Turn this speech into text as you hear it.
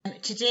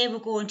today we're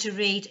going to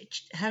read,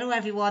 hello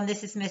everyone,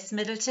 this is Miss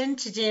Middleton.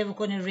 Today we're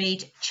going to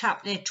read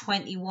chapter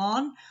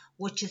 21,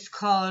 which is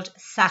called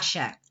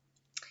Sasha.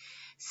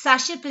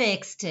 Sasha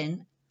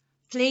Blakeston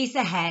flees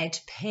ahead,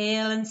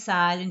 pale and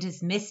silent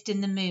as mist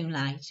in the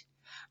moonlight.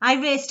 I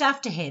raced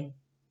after him.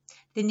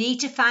 The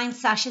need to find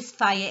Sasha's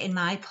fire in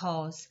my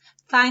paws.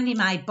 Finally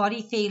my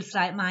body feels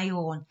like my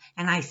own,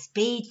 and I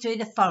speed through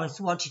the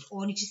forest, wanting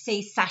only to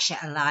see Sasha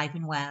alive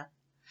and well.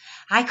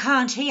 I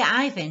can't hear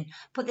Ivan,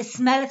 but the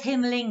smell of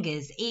him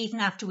lingers even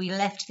after we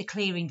left the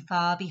clearing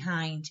far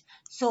behind,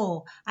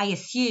 so I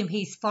assume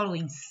he's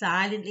following,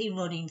 silently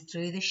running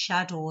through the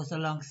shadows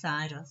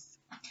alongside us.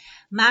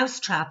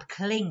 Mousetrap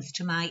clings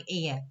to my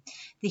ear.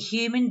 The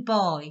human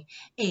boy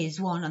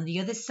is one on the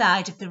other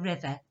side of the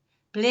river.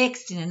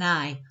 Blakeston and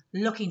I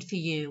looking for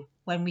you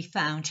when we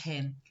found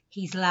him.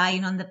 He's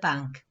lying on the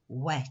bank,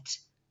 wet,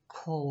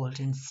 cold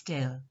and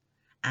still,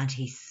 and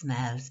he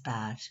smells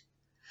bad.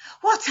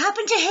 What's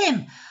happened to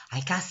him? I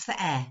gasped for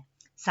air.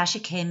 Sasha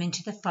came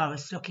into the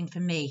forest looking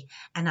for me,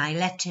 and I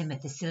left him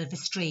at the silver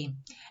stream.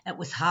 It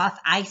was half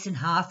ice and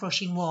half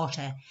rushing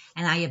water,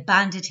 and I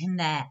abandoned him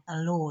there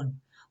alone.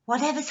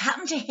 Whatever's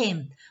happened to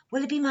him?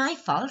 Will it be my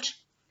fault?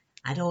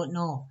 I don't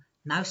know.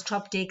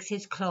 Mousetrap digs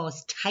his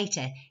claws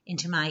tighter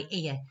into my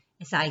ear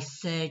as I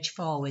surge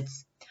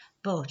forwards,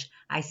 but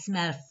I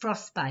smell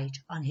frostbite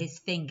on his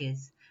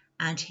fingers,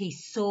 and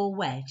he's so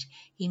wet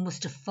he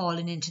must have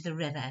fallen into the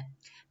river.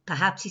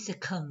 Perhaps he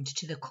succumbed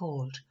to the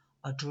cold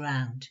or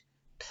drowned.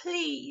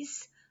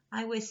 Please,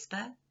 I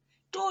whisper,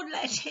 don't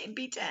let him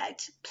be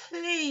dead.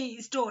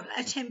 Please don't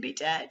let him be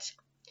dead.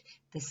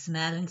 The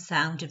smell and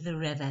sound of the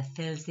river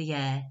fills the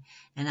air,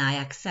 and I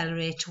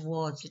accelerate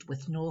towards it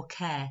with no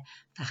care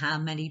for how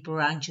many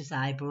branches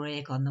I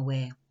break on the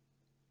way.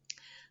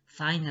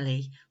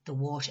 Finally, the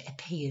water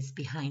appears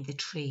behind the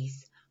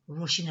trees,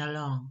 rushing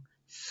along,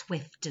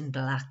 swift and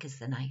black as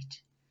the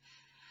night.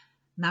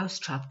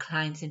 Mousetrap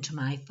climbs into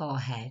my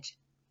forehead.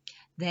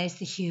 There's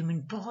the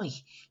human boy.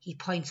 He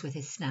points with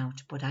his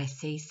snout, but I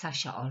see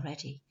Sasha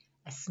already,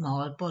 a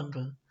small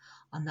bundle,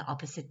 on the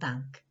opposite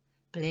bank.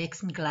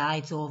 Blakeston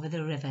glides over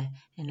the river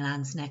and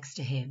lands next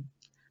to him.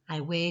 I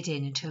wade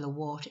in until the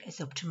water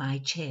is up to my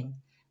chin,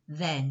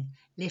 then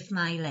lift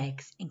my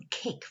legs and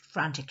kick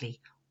frantically,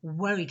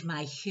 worried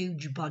my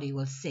huge body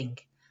will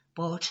sink.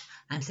 But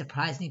I'm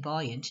surprisingly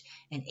buoyant,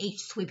 and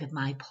each sweep of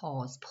my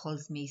paws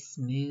pulls me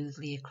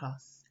smoothly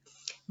across.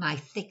 My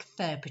thick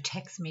fur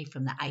protects me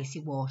from the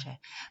icy water,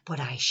 but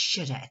I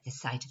shudder at the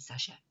sight of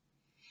Sasha.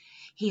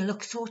 He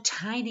looks so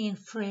tiny and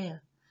frail.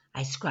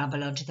 I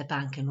scramble onto the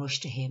bank and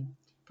rush to him,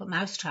 but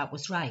Mousetrap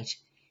was right.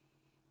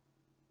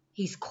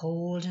 He's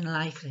cold and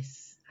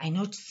lifeless. I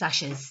nudge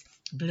Sasha's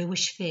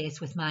bluish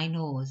face with my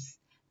nose,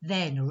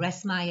 then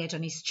rest my head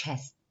on his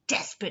chest,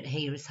 desperate to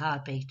hear his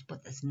heartbeat,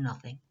 but there's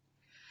nothing.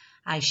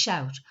 I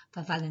shout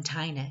for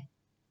Valentina,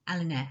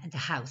 Elena and the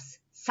house.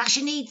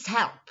 Sasha needs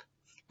help,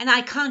 and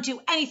I can't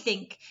do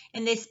anything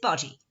in this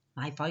body.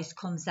 My voice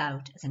comes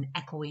out as an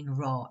echoing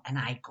roar, and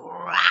I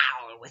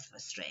growl with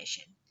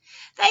frustration.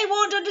 They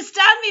won't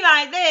understand me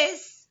like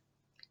this.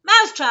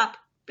 Mousetrap,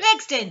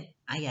 Blakeston,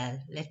 I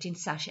yell, lifting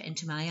Sasha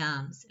into my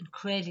arms and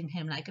cradling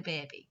him like a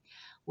baby.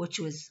 Which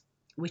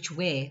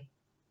way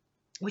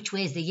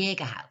is the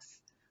Jaeger house?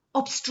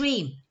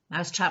 Upstream.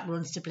 Mousetrap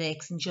runs to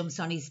Blakeston, jumps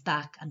on his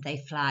back, and they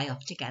fly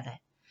off together.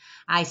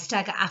 I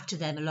stagger after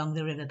them along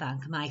the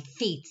riverbank, my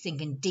feet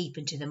sinking deep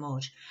into the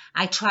mud.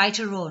 I try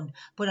to run,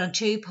 but on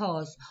two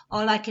paws,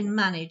 all I can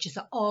manage is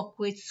an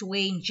awkward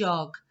swaying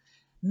jog.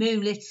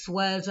 Moonlit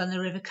swirls on the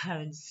river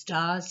current,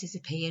 stars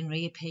disappear and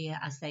reappear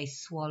as they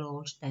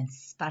swallowed, then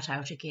spat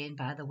out again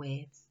by the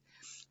waves.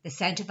 The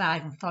scent of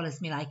Ivan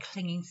follows me like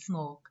clinging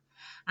smoke.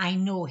 I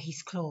know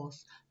he's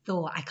close,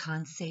 though I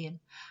can't see him.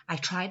 I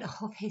try to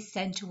huff his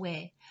scent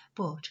away,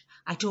 but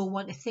I don't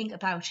want to think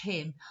about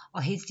him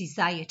or his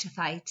desire to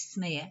fight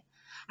Smear.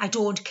 I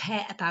don't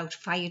care about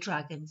fire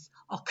dragons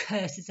or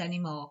curses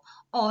anymore.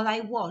 All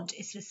I want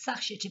is for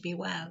Sasha to be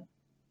well.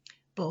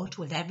 But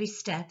with every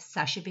step,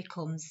 Sasha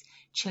becomes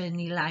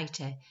chillingly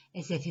lighter,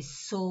 as if his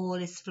soul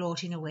is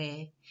floating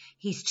away.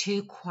 He's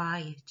too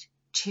quiet,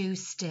 too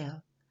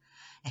still.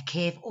 A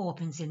cave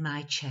opens in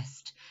my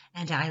chest,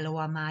 and I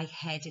lower my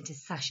head into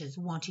Sasha's,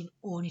 wanting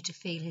only to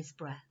feel his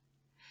breath.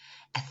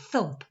 A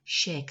thump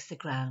shakes the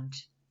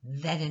ground,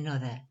 then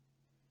another.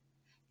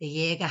 The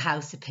Jaeger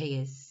house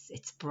appears,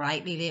 its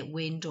brightly lit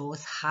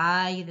windows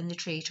higher than the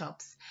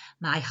treetops.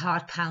 My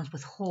heart pounds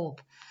with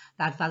hope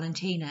that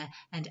Valentina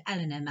and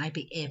Elena might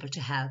be able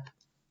to help.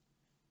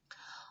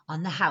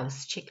 On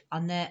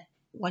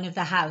one of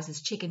the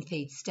house's chicken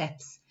feet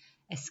steps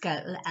a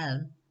skeletal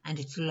elm, and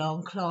its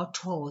long clawed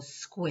toes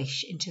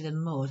squish into the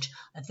mud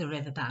of the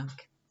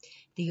riverbank.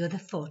 The other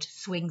foot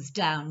swings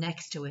down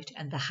next to it,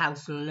 and the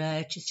house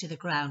lurches to the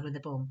ground with a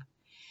bump.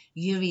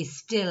 Yuri is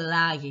still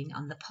lying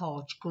on the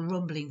porch,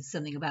 grumbling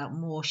something about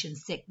motion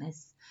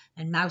sickness,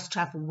 and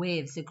Mousetrap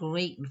waves a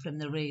greeting from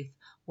the roof,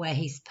 where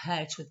he's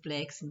perched with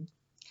Blakeston.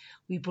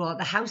 We brought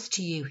the house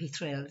to you, he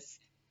thrills.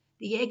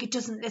 The Jaeger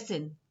doesn't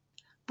listen,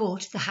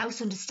 but the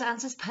house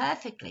understands us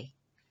perfectly.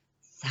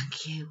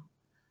 Thank you.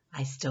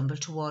 I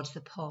stumbled towards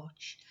the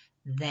porch.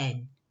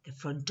 Then the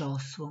front door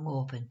swung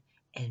open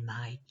and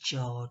my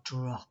jaw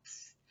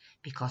drops,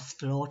 because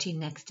floating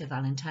next to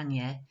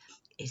Valentine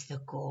is the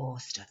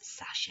ghost of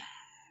Sasha.